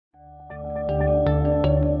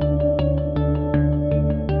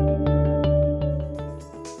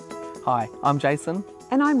Hi, I'm Jason.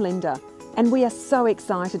 And I'm Linda, and we are so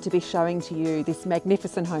excited to be showing to you this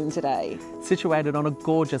magnificent home today. Situated on a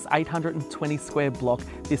gorgeous 820 square block,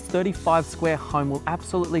 this 35 square home will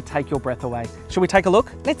absolutely take your breath away. Shall we take a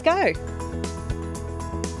look? Let's go.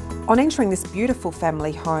 On entering this beautiful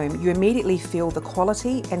family home, you immediately feel the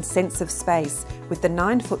quality and sense of space with the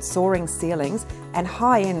 9-foot soaring ceilings and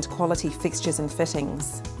high-end quality fixtures and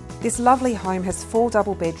fittings. This lovely home has 4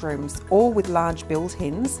 double bedrooms, all with large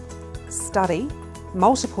built-ins, study,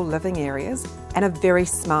 multiple living areas, and a very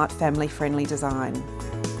smart family-friendly design.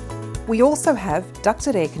 We also have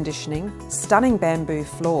ducted air conditioning, stunning bamboo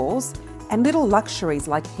floors, and little luxuries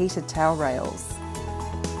like heated towel rails.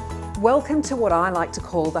 Welcome to what I like to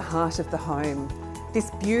call the heart of the home.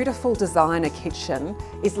 This beautiful designer kitchen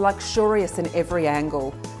is luxurious in every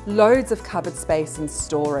angle. Loads of cupboard space and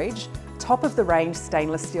storage, top of the range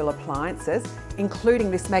stainless steel appliances,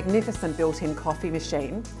 including this magnificent built-in coffee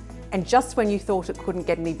machine. And just when you thought it couldn't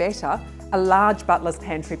get any better, a large butler's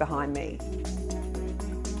pantry behind me.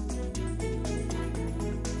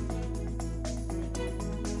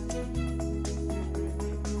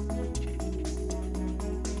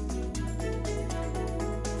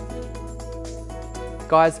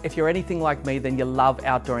 Guys, if you're anything like me, then you love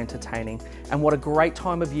outdoor entertaining. And what a great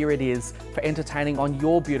time of year it is for entertaining on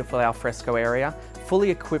your beautiful alfresco area, fully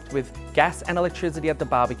equipped with gas and electricity at the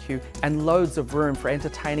barbecue and loads of room for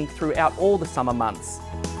entertaining throughout all the summer months.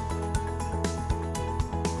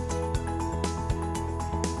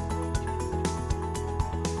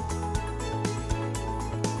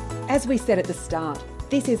 As we said at the start,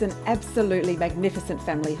 this is an absolutely magnificent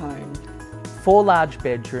family home. 4 large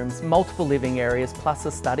bedrooms, multiple living areas, plus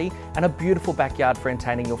a study, and a beautiful backyard for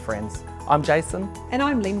entertaining your friends. I'm Jason. And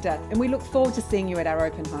I'm Linda, and we look forward to seeing you at our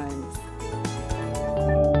open homes.